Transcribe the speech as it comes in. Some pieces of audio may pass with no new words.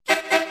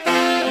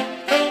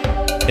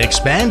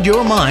Expand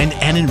your mind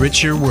and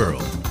enrich your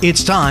world.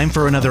 It's time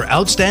for another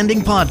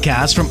outstanding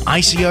podcast from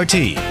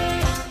ICRT.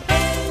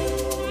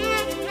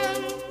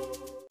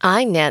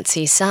 I'm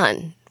Nancy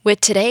Sun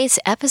with today's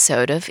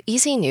episode of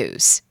Easy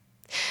News.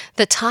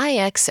 The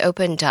Tai-Ex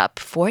opened up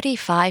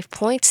 45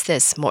 points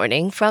this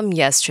morning from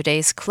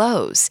yesterday's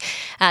close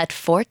at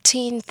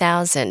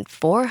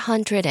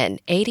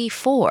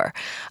 14,484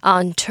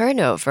 on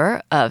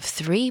turnover of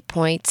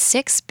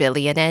 3.6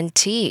 billion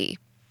NT.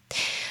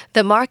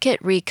 The market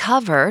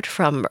recovered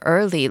from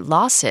early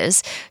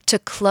losses to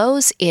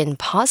close in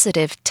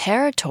positive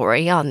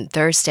territory on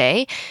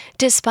Thursday,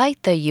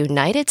 despite the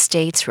United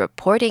States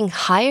reporting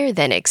higher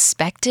than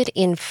expected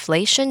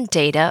inflation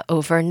data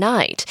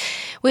overnight,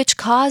 which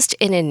caused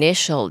an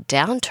initial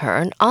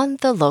downturn on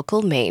the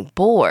local main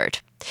board.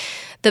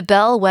 The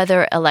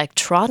bellwether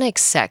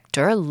electronics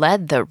sector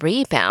led the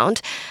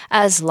rebound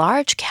as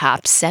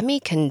large-cap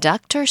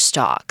semiconductor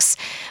stocks,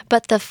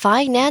 but the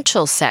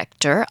financial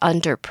sector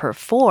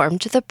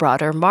underperformed the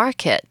broader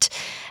market,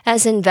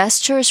 as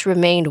investors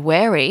remained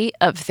wary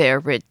of their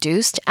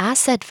reduced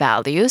asset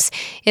values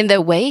in the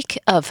wake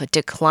of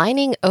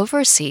declining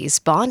overseas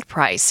bond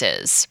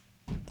prices.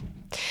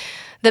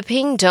 The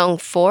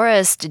Pingtung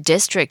Forest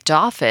District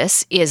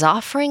Office is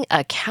offering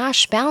a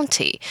cash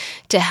bounty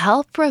to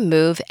help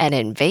remove an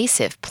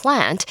invasive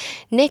plant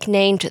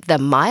nicknamed the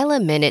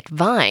mile-a-minute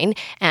vine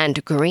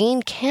and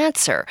green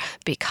cancer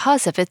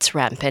because of its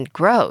rampant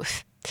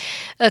growth.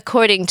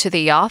 According to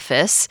the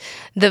office,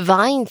 the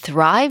vine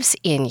thrives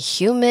in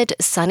humid,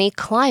 sunny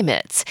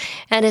climates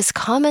and is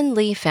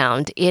commonly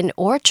found in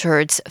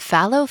orchards,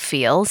 fallow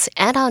fields,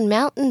 and on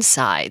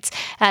mountainsides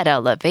at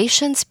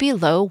elevations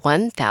below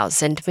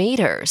 1,000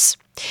 meters.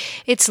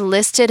 It's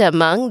listed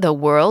among the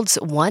world's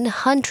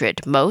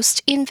 100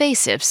 most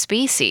invasive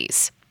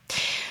species.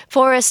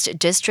 Forest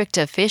District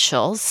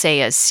officials say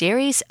a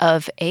series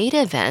of 8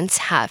 events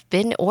have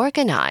been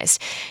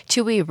organized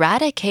to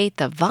eradicate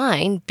the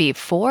vine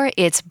before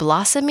its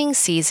blossoming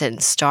season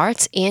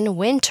starts in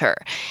winter,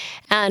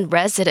 and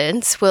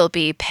residents will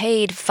be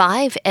paid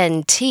 5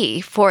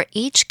 NT for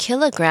each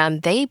kilogram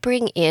they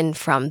bring in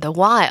from the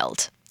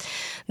wild.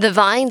 The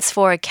Vines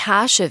for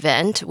Cash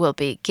event will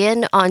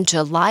begin on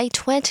July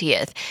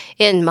 20th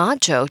in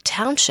Majo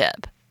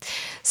Township.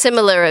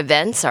 Similar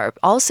events are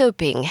also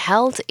being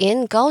held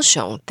in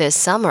Kaohsiung this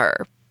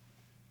summer.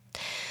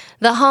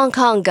 The Hong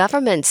Kong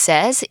government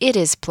says it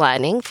is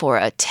planning for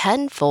a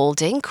 10-fold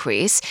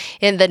increase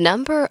in the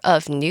number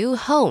of new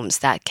homes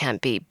that can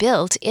be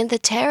built in the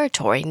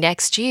territory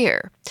next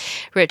year.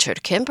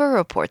 Richard Kimber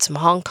reports from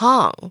Hong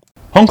Kong.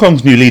 Hong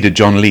Kong's new leader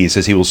John Lee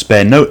says he will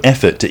spare no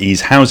effort to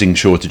ease housing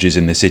shortages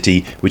in the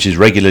city, which is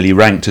regularly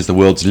ranked as the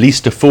world's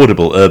least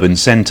affordable urban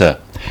centre.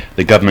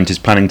 The government is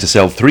planning to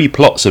sell 3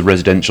 plots of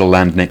residential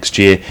land next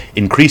year,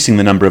 increasing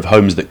the number of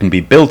homes that can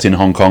be built in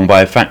Hong Kong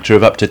by a factor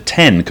of up to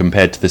 10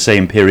 compared to the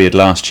same period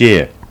last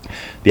year.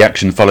 The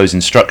action follows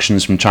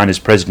instructions from China's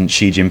President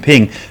Xi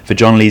Jinping for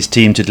John Lee's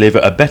team to deliver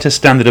a better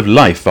standard of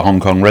life for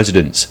Hong Kong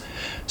residents.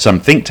 Some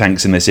think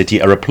tanks in the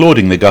city are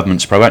applauding the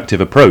government's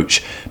proactive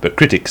approach, but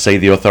critics say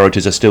the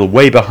authorities are still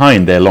way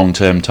behind their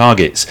long-term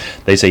targets.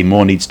 They say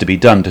more needs to be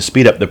done to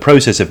speed up the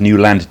process of new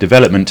land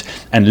development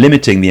and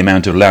limiting the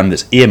amount of land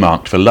that's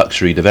earmarked for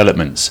luxury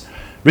developments.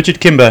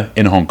 Richard Kimber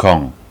in Hong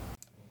Kong.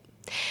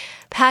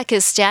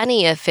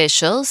 Pakistani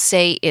officials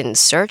say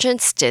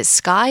insurgents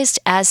disguised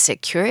as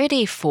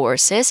security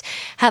forces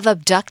have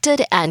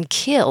abducted and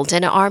killed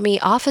an army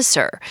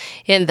officer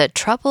in the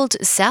troubled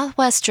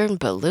southwestern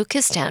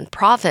Baluchistan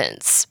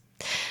province.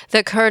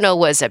 The colonel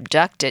was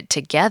abducted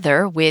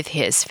together with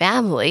his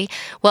family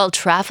while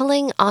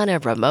traveling on a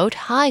remote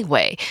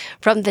highway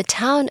from the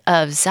town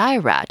of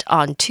Zairat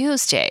on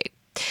Tuesday.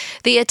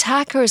 The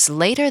attackers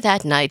later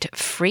that night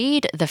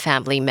freed the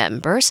family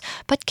members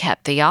but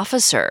kept the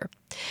officer.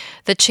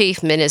 The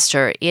chief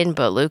minister in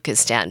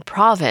Baluchistan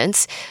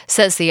province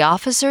says the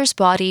officer's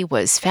body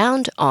was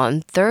found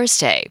on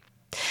Thursday.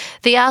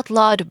 The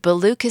outlawed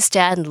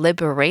Baluchistan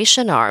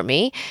Liberation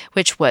Army,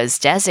 which was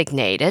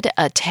designated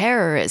a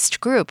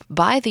terrorist group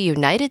by the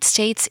United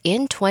States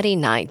in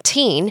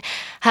 2019,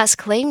 has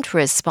claimed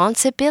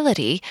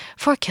responsibility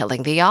for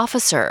killing the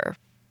officer.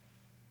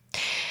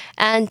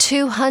 And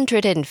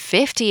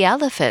 250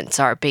 elephants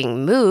are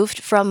being moved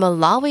from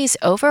Malawi's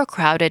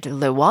overcrowded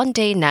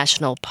Liwonde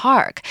National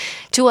Park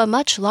to a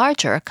much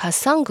larger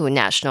Kasangu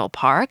National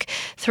Park,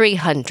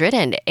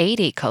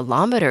 380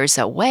 kilometers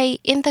away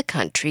in the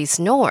country's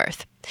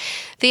north.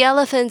 The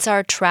elephants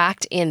are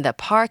tracked in the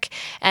park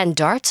and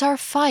darts are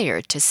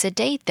fired to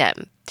sedate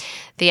them.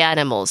 The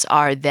animals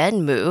are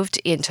then moved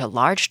into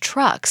large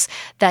trucks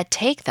that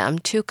take them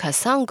to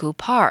Kasangu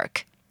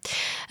Park.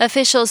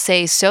 Officials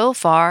say so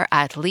far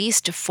at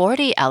least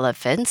 40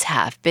 elephants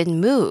have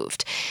been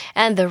moved,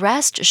 and the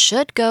rest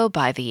should go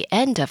by the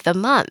end of the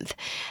month,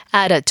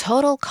 at a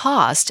total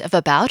cost of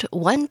about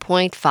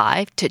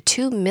 $1.5 to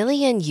 $2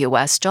 million.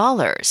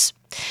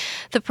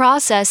 The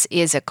process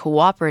is a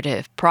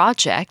cooperative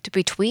project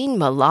between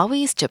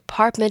Malawi's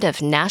Department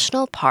of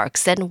National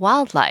Parks and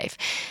Wildlife,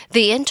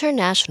 the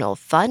International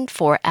Fund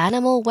for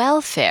Animal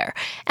Welfare,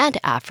 and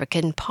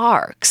African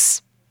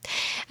Parks.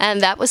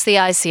 And that was the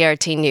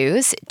ICRT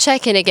News.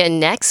 Check in again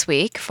next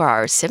week for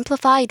our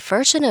simplified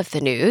version of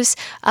the news,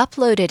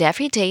 uploaded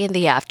every day in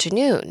the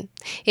afternoon.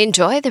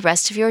 Enjoy the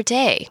rest of your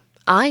day.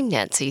 I'm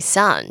Nancy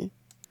Sun.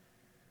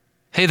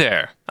 Hey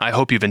there. I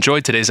hope you've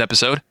enjoyed today's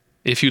episode.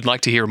 If you'd like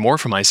to hear more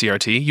from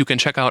ICRT, you can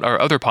check out our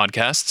other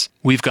podcasts.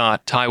 We've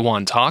got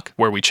Taiwan Talk,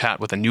 where we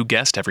chat with a new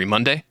guest every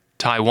Monday,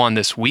 Taiwan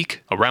This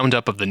Week, a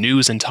roundup of the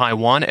news in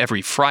Taiwan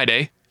every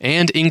Friday,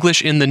 and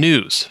English in the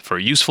News, for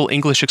useful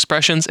English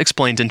expressions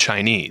explained in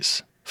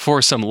Chinese.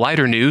 For some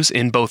lighter news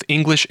in both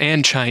English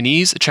and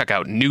Chinese, check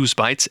out News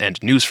Bites and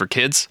News for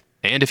Kids.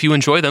 And if you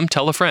enjoy them,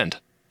 tell a friend.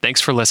 Thanks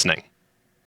for listening.